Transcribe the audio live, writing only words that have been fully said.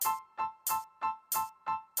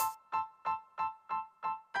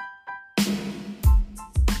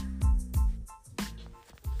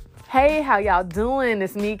Hey, how y'all doing?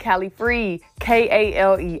 It's me, Cali Free,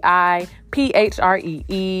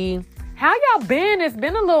 KALEIPHREE. How y'all been? It's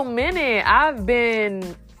been a little minute. I've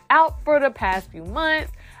been out for the past few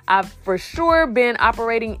months. I've for sure been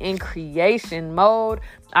operating in creation mode.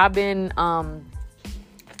 I've been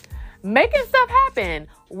making stuff happen,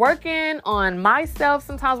 working on myself.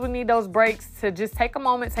 Sometimes we need those breaks to just take a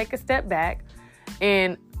moment, take a step back,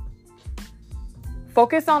 and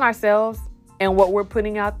focus on ourselves and what we're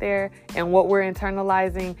putting out there and what we're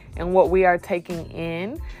internalizing and what we are taking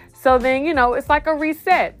in. So then, it's like a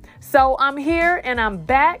reset. So I'm here and I'm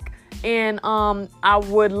back. And I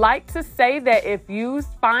would like to say that if you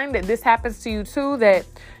find that this happens to you too, that,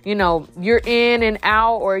 you're in and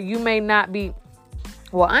out, or you may not be,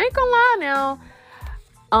 well, I ain't gonna lie now.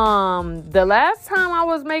 The last time I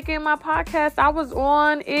was making my podcast, I was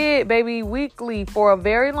on it, baby, weekly for a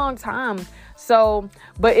very long time. So,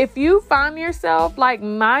 but if you find yourself like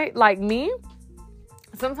me,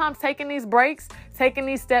 sometimes taking these breaks, taking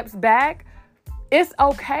these steps back, it's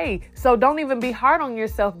okay. So don't even be hard on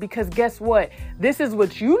yourself, because guess what? This is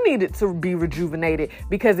what you needed to be rejuvenated.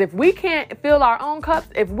 Because if we can't fill our own cups,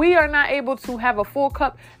 if we are not able to have a full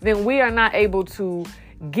cup, then we are not able to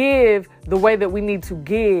give the way that we need to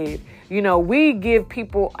give. We give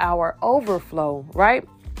people our overflow, right?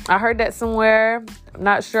 I heard that somewhere. I'm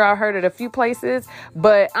not sure. I heard it a few places,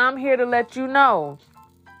 but I'm here to let you know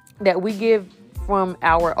that we give from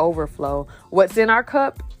our overflow. What's in our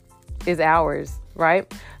cup is ours,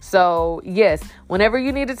 right? So yes, whenever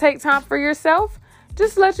you need to take time for yourself,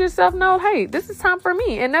 just let yourself know, hey, this is time for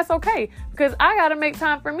me. And that's okay, because I got to make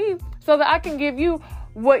time for me so that I can give you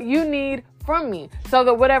what you need from me, so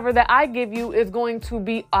that whatever that I give you is going to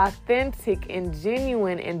be authentic and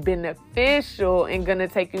genuine and beneficial and going to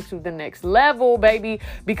take you to the next level, baby,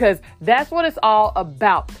 because that's what it's all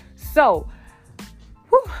about. So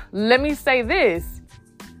let me say this.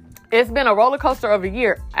 It's been a roller coaster of a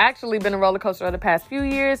year. Actually been a roller coaster of the past few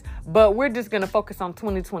years, but we're just going to focus on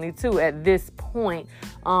 2022 at this point.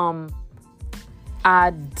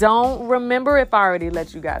 I don't remember if I already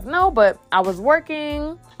let you guys know, but I was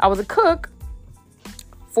a cook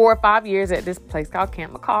 4 or 5 years at this place called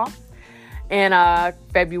Camp McCall. And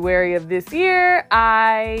February of this year,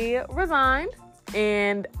 I resigned,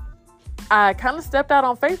 and I kind of stepped out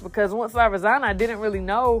on faith, because once I resigned, I didn't really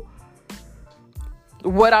know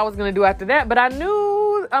what I was going to do after that. But I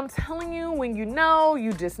knew, I'm telling you, when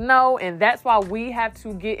you just know. And that's why we have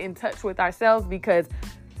to get in touch with ourselves, because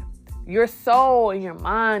your soul and your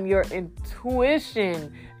mind, your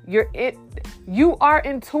intuition, you are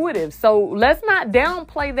intuitive. So let's not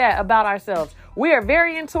downplay that about ourselves. We are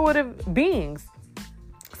very intuitive beings.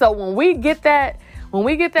 So when we get that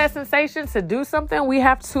sensation to do something, we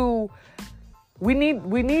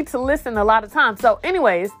need to listen a lot of times. So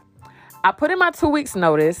anyways, I put in my 2 weeks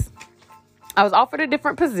notice. I was offered a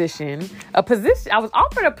different position. I was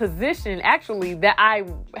offered a position actually that I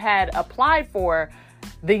had applied for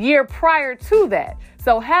the year prior to that.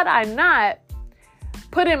 So had I not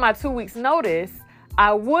put in my 2 weeks notice,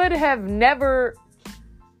 I wouldn't have been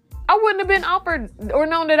offered or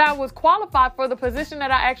known that I was qualified for the position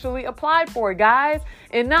that I actually applied for, guys.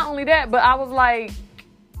 And not only that, but I was like,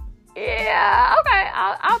 yeah, okay,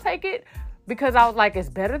 I'll take it, because I was like, it's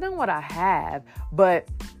better than what I have. But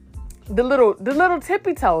the little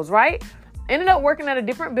tippy toes, right? Ended up working at a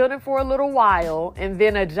different building for a little while, and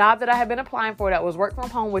then a job that I had been applying for that was work from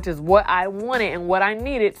home, which is what I wanted and what I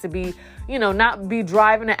needed to be, not be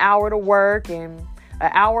driving an hour to work and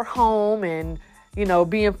an hour home, and,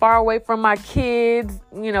 being far away from my kids,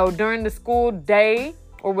 during the school day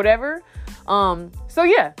or whatever. So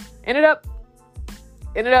yeah, ended up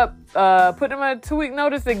putting my 2 week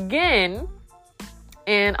notice again,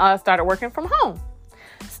 and started working from home.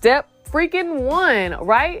 Step freaking one,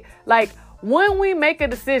 right? Like, when we make a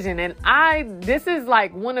decision, and this is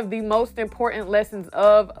like one of the most important lessons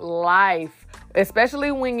of life,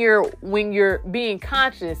 especially when you're being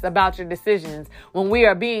conscious about your decisions, when we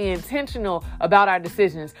are being intentional about our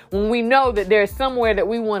decisions, when we know that there's somewhere that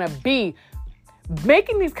we want to be,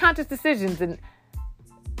 making these conscious decisions, and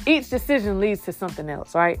each decision leads to something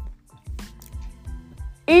else, right?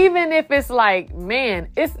 Even if it's like, man,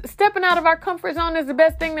 it's stepping out of our comfort zone is the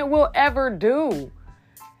best thing that we'll ever do.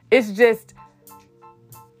 It's just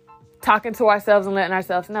talking to ourselves and letting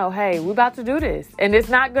ourselves know, hey, we're about to do this. And it's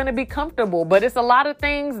not going to be comfortable, but it's a lot of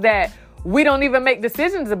things that we don't even make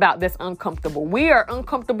decisions about that's uncomfortable. We are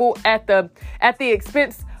uncomfortable at the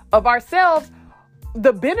expense of ourselves,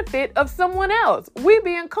 the benefit of someone else. We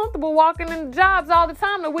be uncomfortable walking in jobs all the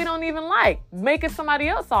time that we don't even like, making somebody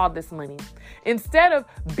else all this money. Instead of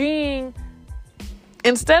being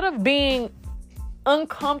instead of being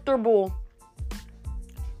uncomfortable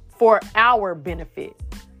for our benefit,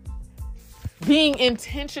 being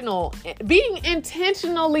intentionally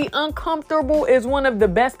uncomfortable is one of the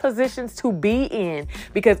best positions to be in,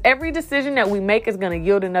 because every decision that we make is going to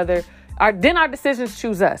yield then our decisions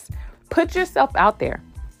choose us. Put yourself out there.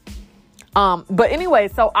 But anyway,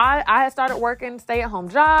 so I had started working stay-at-home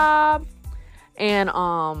job, and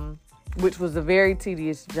which was a very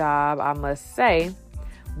tedious job, I must say.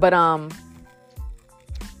 But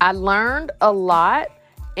I learned a lot,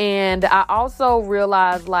 and I also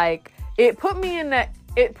realized, like, it put me in the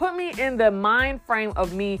mind frame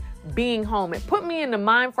of me being home. It put me in the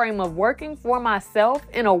mind frame of working for myself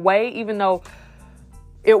in a way, even though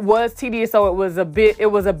it was tedious. So it was a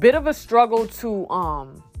bit of a struggle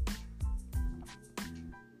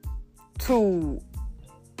to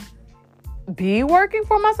be working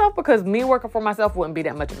for myself, because me working for myself wouldn't be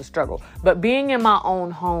that much of a struggle. But being in my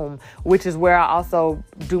own home, which is where I also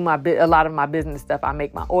do a lot of my business stuff. I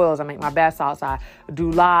make my oils, I make my bath salts, I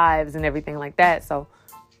do lives and everything like that. So,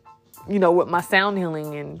 with my sound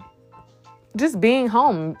healing, and just being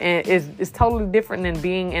home is totally different than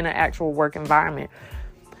being in an actual work environment.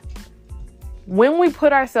 When we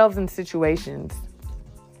put ourselves in situations,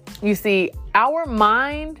 you see, our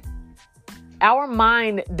mind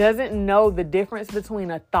doesn't know the difference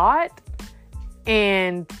between a thought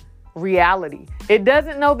and reality. It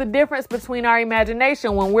doesn't know the difference between our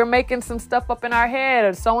imagination when we're making some stuff up in our head,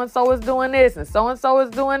 or so-and-so is doing this and so-and-so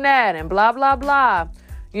is doing that and blah, blah, blah.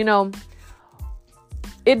 It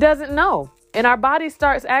doesn't know. And our body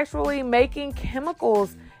starts actually making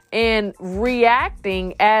chemicals and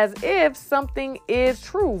reacting as if something is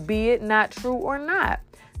true, be it not true or not.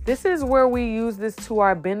 This is where we use this to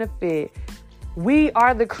our benefit. We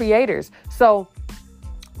are the creators. So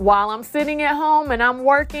while I'm sitting at home and I'm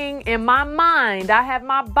working, in my mind, I have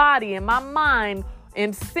my body and my mind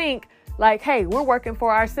in sync. Like, hey, we're working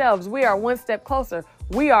for ourselves. We are one step closer.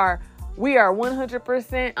 We are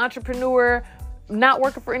 100% entrepreneur, not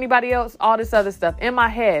working for anybody else, all this other stuff in my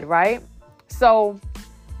head, right? So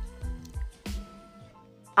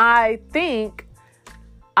I know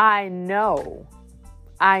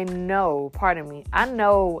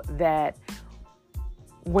that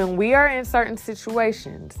when we are in certain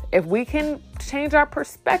situations, if we can change our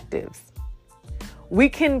perspectives, we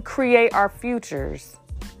can create our futures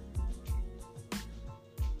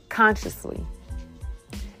consciously,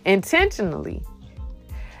 intentionally,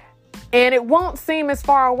 and it won't seem as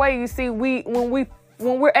far away. You see, when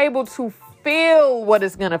we're able to feel what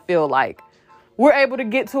it's gonna feel like, we're able to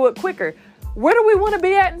get to it quicker. Where do we want to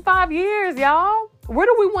be at in 5 years, y'all? Where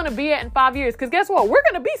do we want to be at in 5 years? Because guess what? We're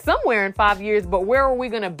going to be somewhere in 5 years, but where are we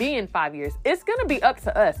going to be in 5 years? It's going to be up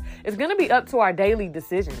to us. It's going to be up to our daily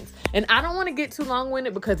decisions. And I don't want to get too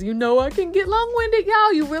long-winded, because I can get long-winded,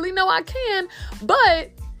 y'all. You really know I can. But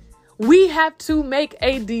we have to make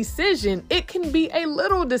a decision. It can be a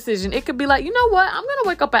little decision. It could be like, you know what? I'm going to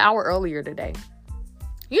wake up an hour earlier today.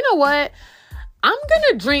 You know what? I'm going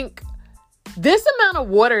to drink this amount of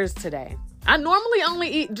waters today. I normally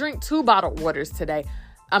only drink 2 bottled waters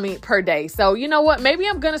per day. So you know what? Maybe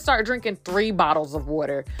I'm going to start drinking 3 bottles of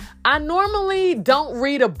water. I normally don't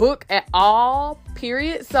read a book at all,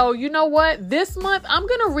 period. So you know what? This month, I'm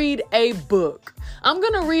going to read a book.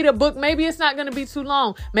 Maybe it's not going to be too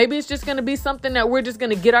long. Maybe it's just going to be something that we're just going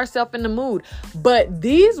to get ourselves in the mood. But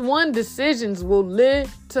these one decisions will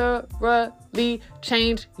literally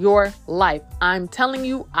change your life. I'm telling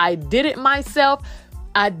you, I did it myself.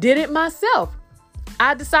 I decided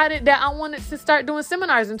that I wanted to start doing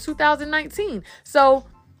seminars in 2019. So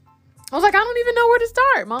I was like, I don't even know where to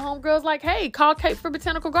start. My homegirl's like, hey, call Cape for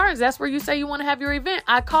Botanical Gardens. That's where you say you want to have your event.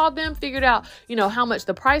 I called them, figured out, how much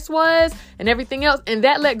the price was and everything else. And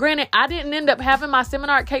granted, I didn't end up having my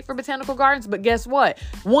seminar at Cape for Botanical Gardens, but guess what?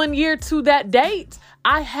 1 year to that date,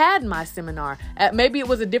 I had my seminar at, maybe it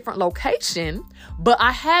was a different location, but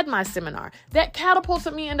I had my seminar that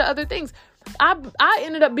catapulted me into other things. I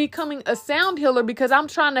ended up becoming a sound healer because I'm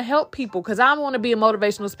trying to help people, because I want to be a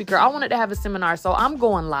motivational speaker. I wanted to have a seminar. So I'm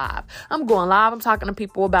going live. I'm talking to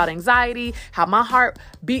people about anxiety, how my heart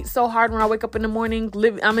beats so hard when I wake up in the morning.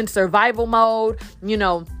 I'm in survival mode,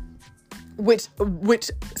 which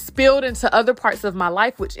spilled into other parts of my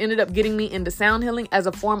life, which ended up getting me into sound healing as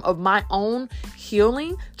a form of my own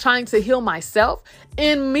healing, trying to heal myself.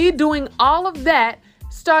 And me doing all of that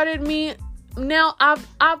started me. Now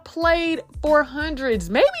I've played for hundreds,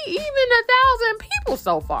 maybe even 1,000 people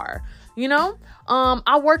so far.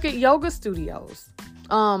 I work at yoga studios,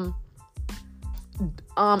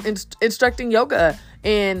 instructing yoga,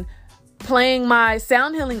 and playing my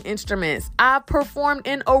sound healing instruments. I've performed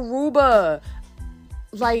in Aruba.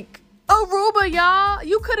 Like, Aruba, y'all.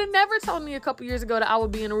 You could have never told me a couple years ago that I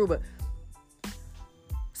would be in Aruba.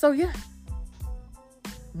 So, yeah.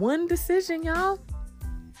 One decision, y'all.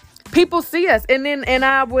 People see us. And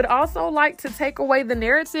I would also like to take away the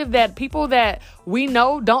narrative that people that we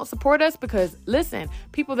know don't support us, because listen,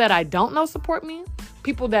 people that I don't know support me.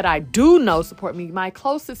 People that I do know support me. My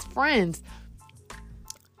closest friends.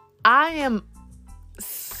 I am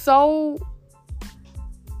so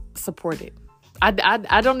supported.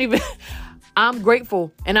 I don't even, I'm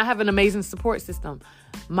grateful, and I have an amazing support system.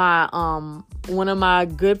 My, one of my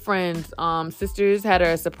good friends, sisters had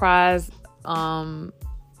a surprise trip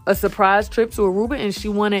to Aruba, and she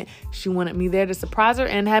wanted me there to surprise her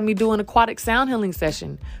and have me do an aquatic sound healing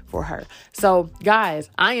session for her. So guys,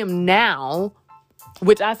 I am now,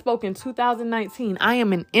 which I spoke in 2019, I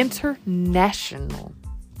am an international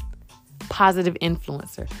positive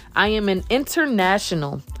influencer. I am an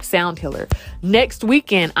international sound healer. Next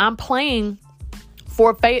weekend, I'm playing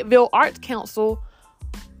for Fayetteville Arts Council.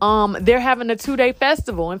 They're having a 2-day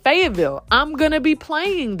festival in Fayetteville. I'm going to be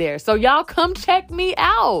playing there. So y'all come check me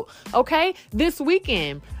out. Okay. This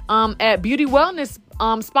weekend, at Beauty Wellness,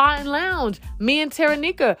 Spa and Lounge, me and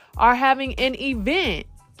Taranika are having an event,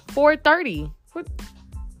 4:30.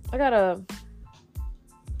 I got a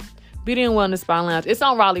Beauty and Wellness Spa and Lounge. It's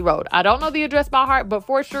on Raleigh Road. I don't know the address by heart, but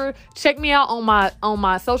for sure, check me out on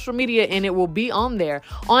my social media, and it will be on there.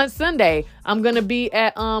 On Sunday, I'm gonna be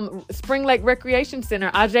at Spring Lake Recreation Center.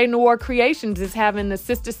 Ajay Noor Creations is having the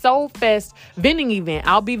Sister Soul Fest vending event.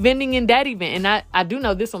 I'll be vending in that event, and I do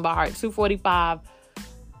know this one by heart. 245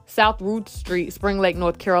 South Root Street, Spring Lake,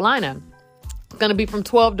 North Carolina. It's gonna be from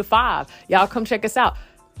 12 to 5. Y'all come check us out.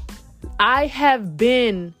 I have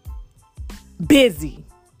been busy.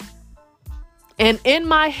 And in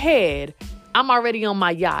my head, I'm already on my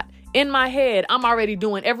yacht. In my head, I'm already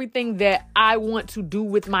doing everything that I want to do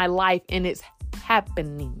with my life, and it's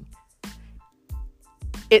happening.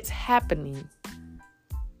 It's happening.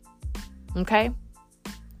 Okay?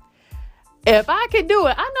 If I can do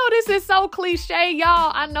it, I know this is so cliche,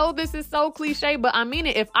 y'all. I know this is so cliche, but I mean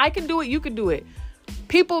it. If I can do it, you can do it.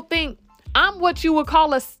 People think I'm what you would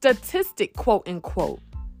call a statistic, quote unquote.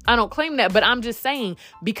 I don't claim that, but I'm just saying,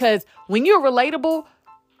 because when you're relatable,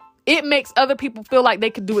 it makes other people feel like they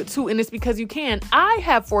could do it too. And it's because you can. I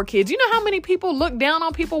have 4 kids. You know how many people look down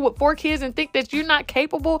on people with 4 kids and think that you're not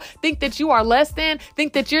capable, think that you are less than,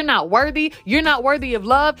 think that you're not worthy of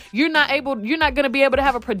love. You're not going to be able to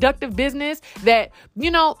have a productive business that,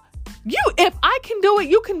 if I can do it,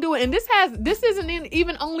 you can do it. And this isn't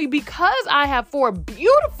even only because I have 4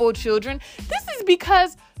 beautiful children. This is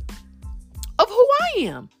because of who I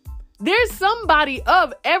am. There's somebody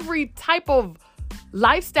of every type of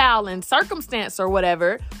lifestyle and circumstance or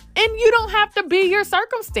whatever, and you don't have to be your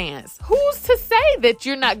circumstance. Who's to say that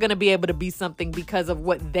you're not going to be able to be something because of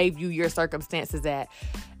what they view your circumstances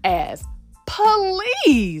as?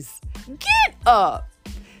 Please get up.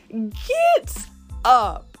 Get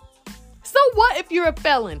up. So what if you're a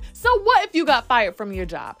felon? So what if you got fired from your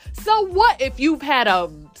job? So what if you've had a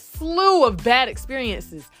slew of bad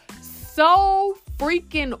experiences? So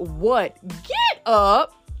freaking what? Get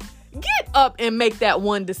up and make that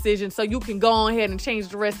one decision so you can go on ahead and change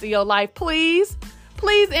the rest of your life. Please,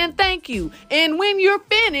 and thank you. And when you're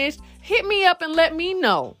finished, hit me up and let me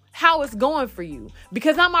know how it's going for you,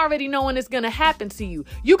 because I'm already knowing it's going to happen to you.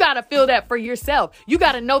 You got to feel that for yourself. You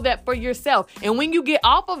got to know that for yourself. And when you get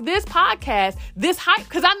off of this podcast, this hype,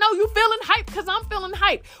 because I know you feeling hype, because I'm feeling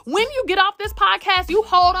hype. When you get off this podcast, you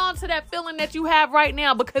hold on to that feeling that you have right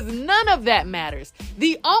now, because none of that matters.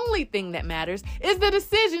 The only thing that matters is the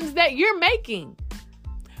decisions that you're making.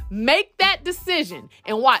 Make that decision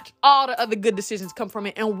and watch all the other good decisions come from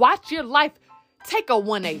it, and watch your life take a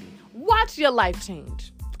 180. Watch your life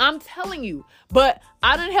change. I'm telling you. But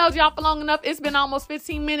I done held y'all for long enough. It's been almost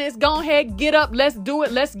 15 minutes. Go ahead, get up. Let's do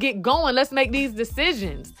it. Let's get going. Let's make these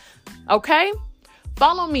decisions. Okay?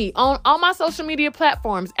 Follow me on all my social media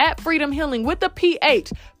platforms at Freedom Healing with the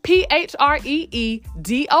PH.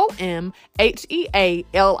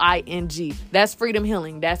 PHREEDOMHEALING. That's Freedom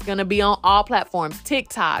Healing. That's going to be on all platforms.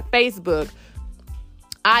 TikTok, Facebook,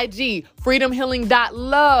 IG.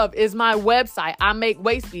 FreedomHealing.love is my website. I make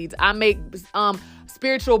waist beads. I make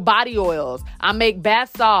spiritual body oils. I make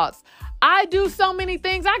bath salts. I do so many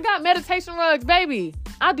things. I got meditation rugs, baby.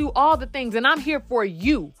 I do all the things, and I'm here for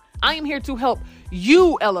you. I am here to help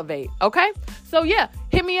you elevate, okay? So yeah,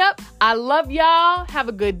 hit me up. I love y'all. Have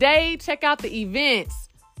a good day. Check out the events.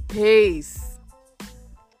 Peace.